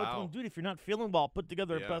wow. I would tell him, dude, if you're not feeling well, put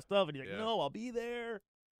together a best of, and he's like, no, I'll be there.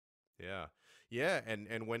 Yeah,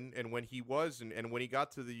 and when he was and when he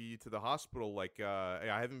got to the hospital, like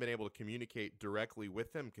I haven't been able to communicate directly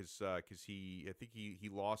with him because I think he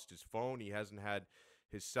lost his phone. He hasn't had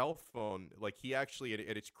his cell phone. Like he actually,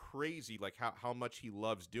 and it's crazy like how much he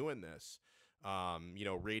loves doing this,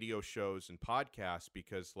 radio shows and podcasts,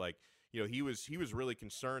 because like he was really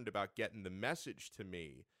concerned about getting the message to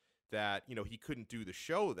me that he couldn't do the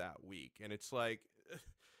show that week, and it's like,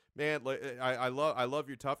 man, like I love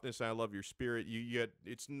your toughness and I love your spirit.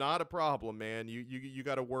 It's not a problem, man. You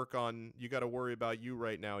got to work on, you got to worry about you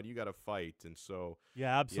right now, and you got to fight. And so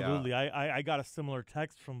yeah, absolutely. Yeah. I got a similar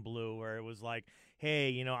text from Blue where it was like,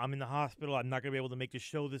 hey, I'm in the hospital. I'm not gonna be able to make the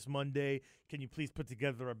show this Monday. Can you please put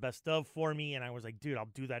together a best of for me? And I was like, dude, I'll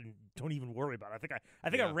do that, and don't even worry about it.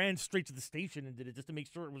 I think I ran straight to the station and did it just to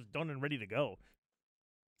make sure it was done and ready to go.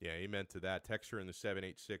 Yeah, amen to that. Texter in the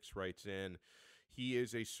 786 writes in, he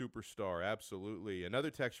is a superstar, absolutely.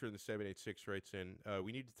 Another texter in the 786 writes in,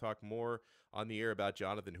 we need to talk more on the air about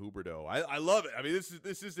Jonathan Huberdeau. I love it. I mean,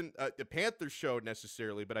 this isn't the Panthers show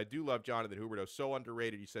necessarily, but I do love Jonathan Huberdeau. So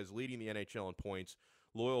underrated. He says leading the NHL in points,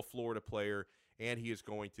 loyal Florida player, and he is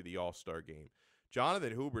going to the All-Star game.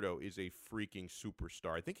 Jonathan Huberdeau is a freaking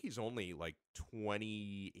superstar. I think he's only like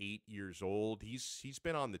 28 years old. He's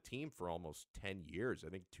been on the team for almost 10 years. I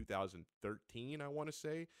think 2013, I want to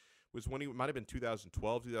say, was when he might have been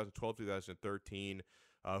 2012, 2013.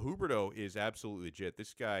 Huberdeau is absolutely legit.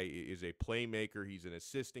 This guy is a playmaker. He's an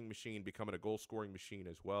assisting machine, becoming a goal-scoring machine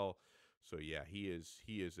as well. So, yeah, he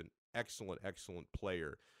is an excellent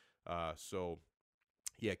player. So,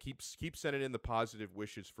 yeah, keep sending in the positive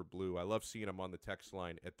wishes for Blue. I love seeing him on the text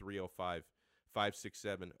line at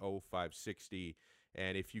 305-567-0560.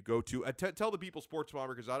 And if you go to tell the people, Sports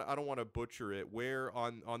Bomber, because I don't want to butcher it, where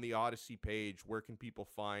on the Odyssey page, where can people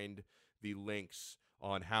find the links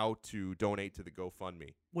on how to donate to the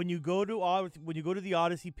GoFundMe? When you go to the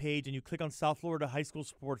Odyssey page and you click on South Florida High School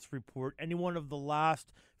Sports Report, any one of the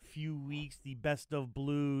last few weeks, the Best of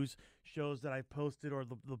Blues shows that I've posted, or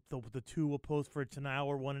the two we'll post for tonight,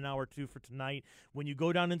 hour one and hour two for tonight. When you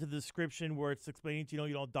go down into the description where it's explaining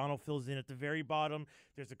to Donald fills in at the very bottom,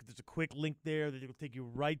 there's a quick link there that will take you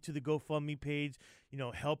right to the GoFundMe page.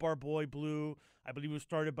 Help our boy Blue. I believe it was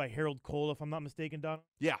started by Harold Cole, if I'm not mistaken, Donald.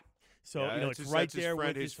 Yeah. So, it's right there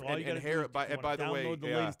with you. So all you got to do is by the way, download the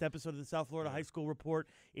latest episode of the South Florida High School Report.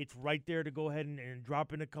 It's right there to go ahead and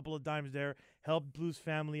drop in a couple of dimes there. Help Blue's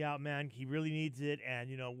family out, man. He really needs it. And,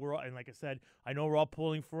 and like I said, I know we're all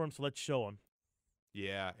pulling for him, so let's show him.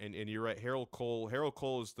 Yeah, and you're right. Harold Cole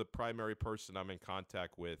is the primary person I'm in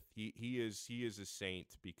contact with. He is a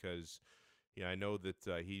saint, because I know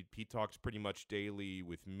that he talks pretty much daily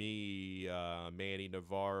with me, Manny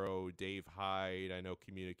Navarro, Dave Hyde. I know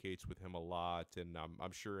communicates with him a lot, and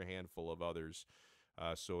I'm sure a handful of others.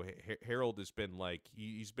 So Harold has been like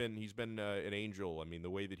he's been an angel. I mean,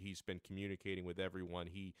 the way that he's been communicating with everyone,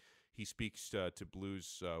 he speaks to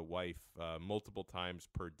Blue's wife multiple times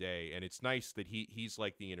per day, and it's nice that he's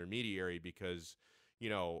like the intermediary, because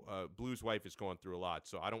Blue's wife is going through a lot,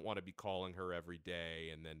 so I don't want to be calling her every day,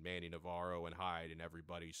 and then Manny Navarro and Hyde and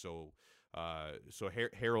everybody. So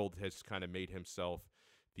Harold has kind of made himself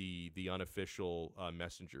the unofficial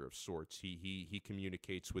messenger of sorts. He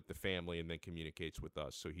communicates with the family and then communicates with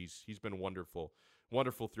us. So he's been wonderful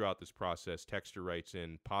throughout this process. Texter writes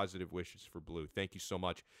in positive wishes for Blue. Thank you so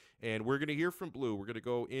much. And we're going to hear from Blue. We're going to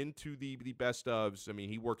go into the best ofs. I mean,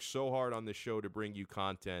 he works so hard on this show to bring you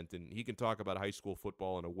content, and he can talk about high school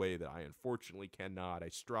football in a way that I unfortunately cannot. I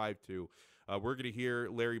strive to. We're going to hear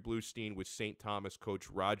Larry Blustein with St. Thomas coach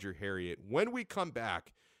Roger Harriet. When we come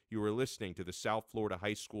back, You are listening to the South Florida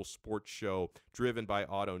High School Sports Show, driven by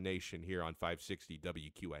Auto Nation here on 560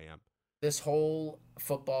 WQAM. This whole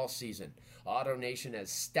football season, Auto Nation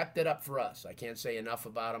has stepped it up for us. I can't say enough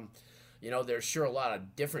about them. You know, there's sure a lot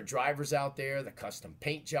of different drivers out there, the custom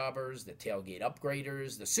paint jobbers, the tailgate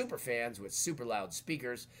upgraders, the super fans with super loud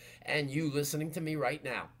speakers, and you listening to me right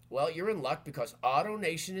now. Well, you're in luck because Auto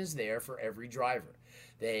Nation is there for every driver.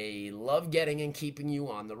 They love getting and keeping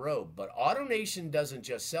you on the road, but Auto Nation doesn't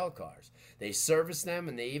just sell cars. They service them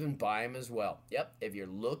and they even buy them as well. Yep, if you're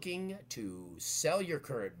looking to sell your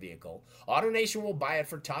current vehicle, Auto Nation will buy it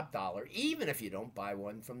for top dollar, even if you don't buy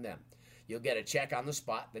one from them. You'll get a check on the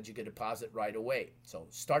spot that you can deposit right away. So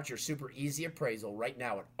start your super easy appraisal right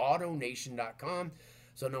now at AutoNation.com.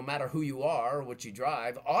 So no matter who you are or what you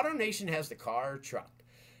drive, AutoNation has the car or truck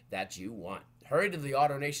that you want. Hurry to the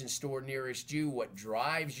AutoNation store nearest you. What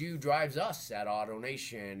drives you drives us at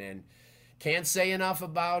AutoNation. And can't say enough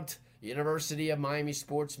about University of Miami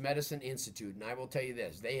Sports Medicine Institute. And I will tell you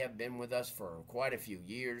this, they have been with us for quite a few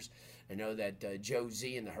years. I know that Joe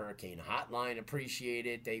Z and the Hurricane Hotline appreciate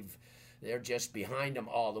it. They're just behind them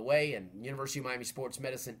all the way, and University of Miami Sports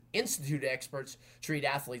Medicine Institute experts treat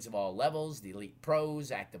athletes of all levels, the elite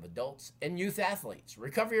pros, active adults, and youth athletes.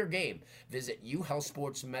 Recover your game. Visit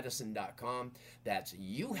uhealthsportsmedicine.com. That's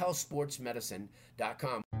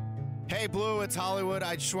uhealthsportsmedicine.com. Hey, Blue, it's Hollywood.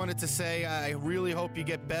 I just wanted to say I really hope you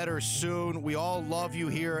get better soon. We all love you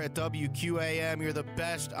here at WQAM. You're the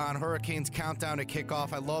best on Hurricanes Countdown to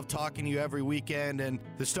Kickoff. I love talking to you every weekend, and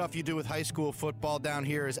the stuff you do with high school football down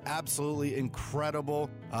here is absolutely incredible.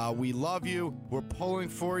 We love you. We're pulling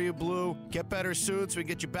for you, Blue. Get better soon so we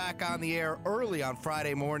get you back on the air early on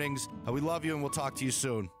Friday mornings. We love you, and we'll talk to you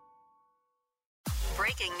soon.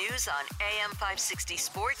 Breaking news on AM 560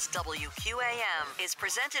 Sports WQAM is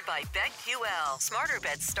presented by BetQL. Smarter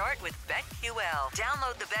bets start with BetQL.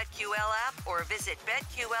 Download the BetQL app or visit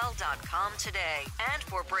BetQL.com today. And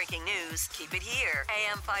for breaking news, keep it here.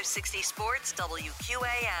 AM 560 Sports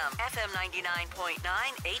WQAM, FM 99.9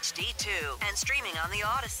 HD2, and streaming on the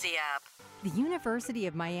Odyssey app. The University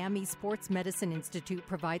of Miami Sports Medicine Institute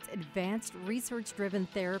provides advanced research-driven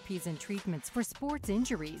therapies and treatments for sports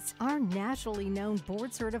injuries. Our nationally known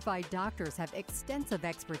board-certified doctors have extensive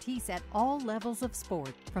expertise at all levels of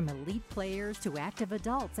sport, from elite players to active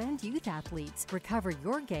adults and youth athletes. Recover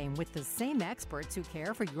your game with the same experts who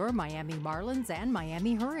care for your Miami Marlins and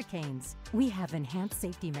Miami Hurricanes. We have enhanced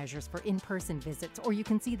safety measures for in-person visits, or you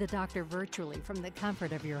can see the doctor virtually from the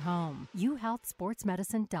comfort of your home.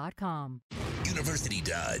 uhealthsportsmedicine.com. University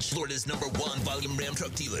Dodge, Florida's #1 volume Ram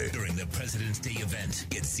truck dealer. During the President's Day event,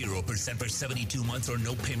 get 0% for 72 months or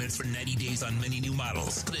no payments for 90 days on many new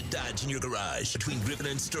models. Put a Dodge in your garage between Griffin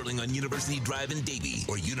and Sterling on University Drive in Davie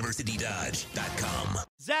or universitydodge.com.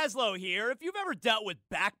 Zaslow here. If you've ever dealt with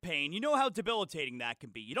back pain, you know how debilitating that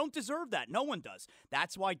can be. You don't deserve that. No one does.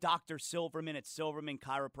 That's why Dr. Silverman at Silverman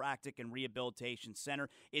Chiropractic and Rehabilitation Center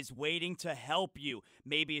is waiting to help you.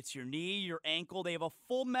 Maybe it's your knee, your ankle. They have a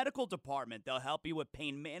full medical department. They'll help you with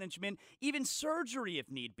pain management, even surgery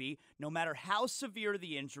if need be. No matter how severe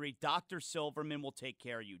the injury, Dr. Silverman will take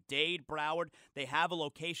care of you. Dade, Broward, they have a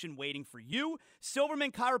location waiting for you.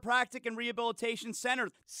 Silverman Chiropractic and Rehabilitation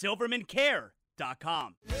Center,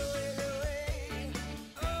 silvermancare.com.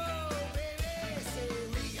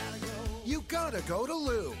 You gotta go to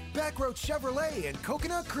Lou. Backroad Chevrolet in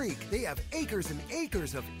Coconut Creek. They have acres and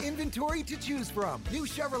acres of inventory to choose from. New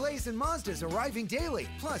Chevrolets and Mazdas arriving daily.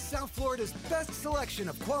 Plus, South Florida's best selection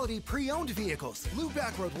of quality pre-owned vehicles. Lou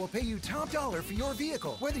Backroad will pay you top dollar for your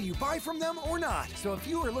vehicle, whether you buy from them or not. So if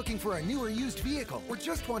you are looking for a new or used vehicle, or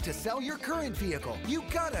just want to sell your current vehicle, you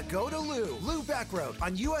gotta go to Lou. Lou Backroad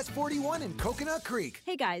on US 41 in Coconut Creek.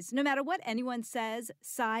 Hey guys, no matter what anyone says,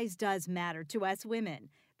 size does matter to us women.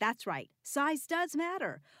 That's right, size does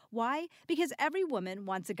matter. Why? Because every woman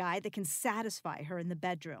wants a guy that can satisfy her in the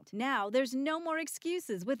bedroom. Now, there's no more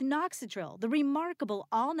excuses with Noxitril, the remarkable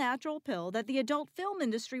all-natural pill that the adult film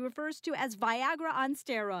industry refers to as Viagra on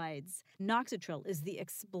steroids. Noxitril is the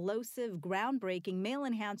explosive, groundbreaking male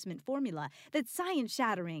enhancement formula that's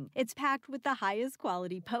science-shattering. It's packed with the highest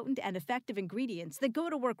quality, potent, and effective ingredients that go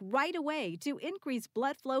to work right away to increase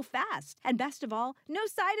blood flow fast. And best of all, no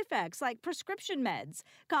side effects like prescription meds.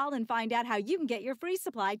 Call and find out how you can get your free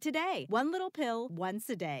supply today. One little pill, once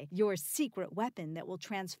a day. Your secret weapon that will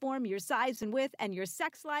transform your size and width and your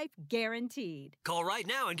sex life guaranteed. Call right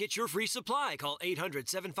now and get your free supply. Call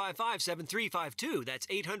 800-755-7352. That's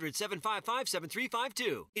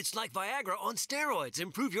 800-755-7352. It's like Viagra on steroids.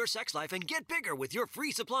 Improve your sex life and get bigger with your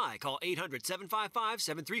free supply. Call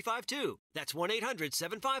 800-755-7352. That's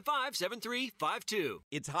 1-800-755-7352.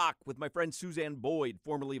 It's Hawk with my friend Suzanne Boyd,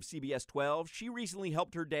 formerly of CBS 12. She recently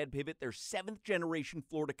helped her dad pivot their 7th-generation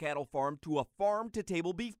Florida cattle farm to a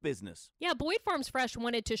farm-to-table beef business. Yeah, Boyd Farms Fresh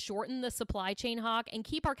wanted to shorten the supply chain, Hawk, and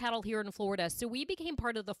keep our cattle here in Florida, so we became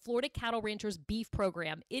part of the Florida Cattle Ranchers Beef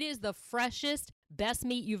Program. It is the freshest, best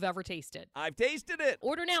meat you've ever tasted. I've tasted it.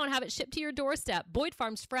 Order now and have it shipped to your doorstep.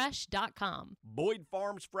 BoydFarmsFresh.com.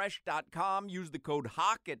 BoydFarmsFresh.com. Use the code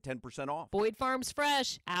HAWK at 10% off. Boyd Farms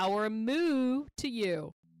Fresh, our moo to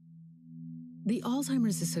you. The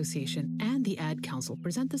Alzheimer's Association and the Ad Council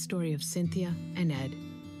present the story of Cynthia and Ed.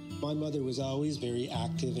 My mother was always very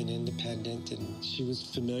active and independent, and she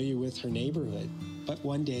was familiar with her neighborhood. But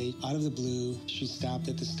one day, out of the blue, she stopped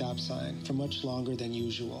at the stop sign for much longer than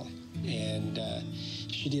usual. And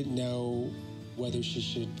she didn't know whether she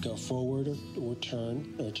should go forward or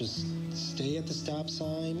turn or just stay at the stop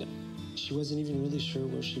sign. She wasn't even really sure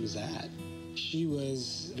where she was at. She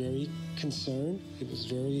was very concerned. It was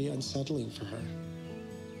very unsettling for her.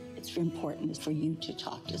 It's important for you to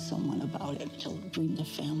talk to someone about it, to bring the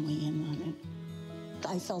family in on it.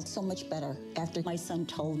 I felt so much better after my son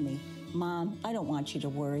told me, Mom, I don't want you to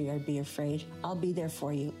worry or be afraid. I'll be there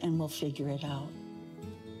for you and we'll figure it out.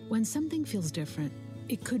 When something feels different,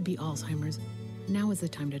 it could be Alzheimer's. Now is the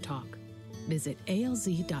time to talk. Visit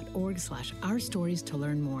alz.org/ourstories to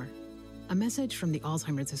learn more. A message from the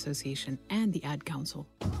Alzheimer's Association and the Ad Council.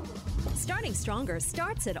 Starting Stronger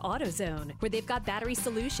starts at AutoZone, where they've got battery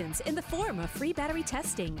solutions in the form of free battery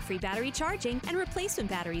testing, free battery charging, and replacement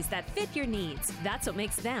batteries that fit your needs. That's what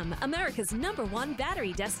makes them America's #1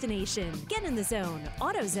 battery destination. Get in the zone.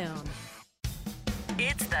 AutoZone.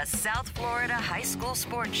 It's the South Florida High School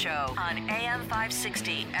Sports Show on AM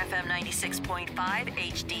 560, FM 96.5,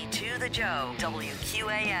 HD2 The Joe,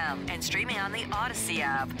 WQAM, and streaming on the Odyssey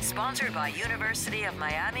app. Sponsored by University of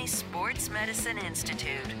Miami Sports Medicine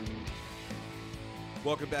Institute.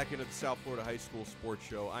 Welcome back into the South Florida High School Sports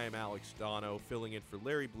Show. I am Alex Dono, filling in for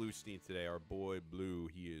Larry Bluestein today. Our boy Blue,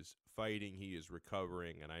 he is fighting, he is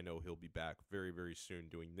recovering, and I know he'll be back very, very soon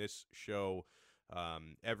doing this show.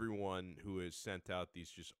 Everyone who has sent out these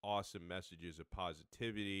just awesome messages of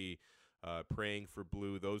positivity, praying for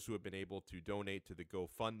Blue, those who have been able to donate to the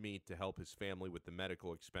GoFundMe to help his family with the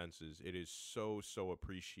medical expenses. It is so, so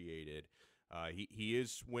appreciated. He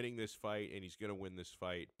is winning this fight, and he's going to win this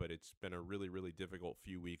fight, but it's been a really, really difficult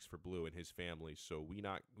few weeks for Blue and his family, so we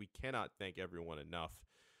cannot thank everyone enough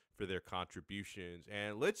for their contributions.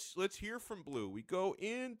 And let's hear from Blue. We go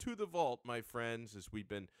into the vault, my friends, as we've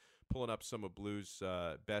been pulling up some of Blue's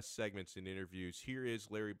best segments and interviews. Here is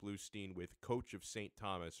Larry Bluestein with coach of St.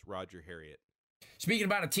 Thomas, Roger Harriet. Speaking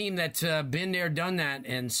about a team that's been there, done that,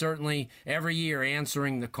 and certainly every year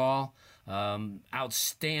answering the call.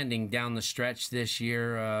 Outstanding down the stretch this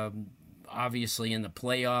year, obviously in the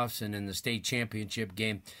playoffs and in the state championship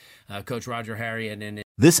game. Coach Roger Harriet.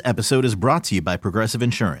 This episode is brought to you by Progressive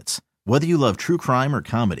Insurance. Whether you love true crime or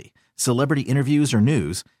comedy, celebrity interviews or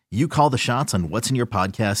news, you call the shots on what's in your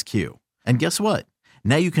podcast queue. And guess what?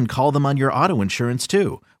 Now you can call them on your auto insurance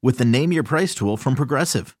too with the Name Your Price tool from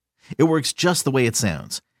Progressive. It works just the way it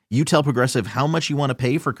sounds. You tell Progressive how much you want to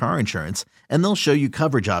pay for car insurance, and they'll show you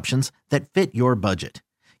coverage options that fit your budget.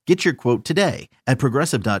 Get your quote today at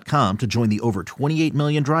Progressive.com to join the over 28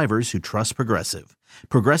 million drivers who trust Progressive.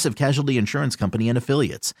 Progressive Casualty Insurance Company and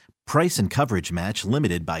Affiliates. Price and coverage match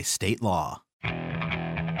limited by state law.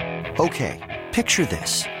 Okay, picture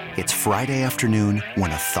this. It's Friday afternoon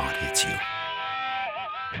when a thought hits you.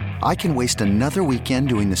 I can waste another weekend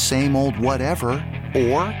doing the same old whatever,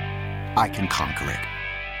 or I can conquer it.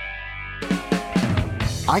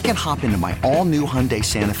 I can hop into my all-new Hyundai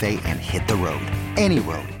Santa Fe and hit the road. Any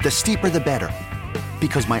road. The steeper, the better.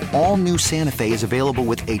 Because my all-new Santa Fe is available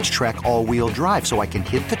with H-Track all-wheel drive, so I can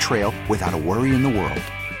hit the trail without a worry in the world.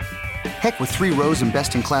 Heck, with 3 rows and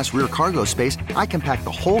best-in-class rear cargo space, I can pack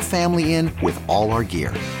the whole family in with all our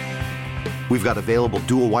gear. We've got available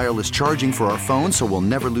dual wireless charging for our phones, so we'll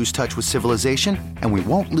never lose touch with civilization, and we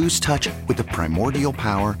won't lose touch with the primordial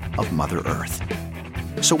power of Mother Earth.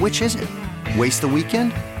 So which is it? Waste the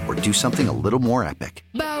weekend or do something a little more epic?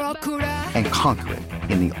 And conquer it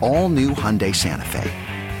in the all-new Hyundai Santa Fe.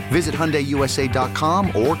 Visit HyundaiUSA.com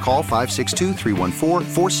or call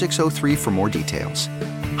 562-314-4603 for more details.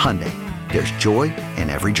 Hyundai, there's joy in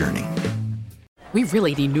every journey. we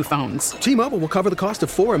really need new phones. T-Mobile will cover the cost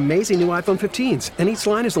of 4 amazing new iPhone 15s, and each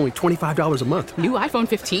line is only $25 a month. New iPhone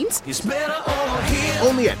 15s? It's better over here.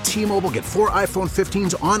 Only at T-Mobile, get 4 iPhone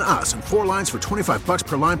 15s on us and 4 lines for $25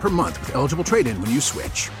 per line per month with eligible trade-in when you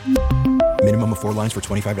switch. Minimum of 4 lines for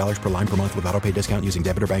 $25 per line per month with autopay discount using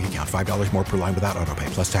debit or bank account. $5 more per line without autopay,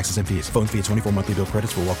 plus taxes and fees. Phone fee at 24 monthly bill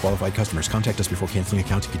credits for well-qualified customers. Contact us before canceling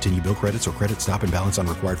account to continue bill credits or credit stop and balance on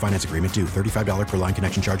required finance agreement due. $35 per line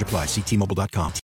connection charge applies. See T-Mobile.com.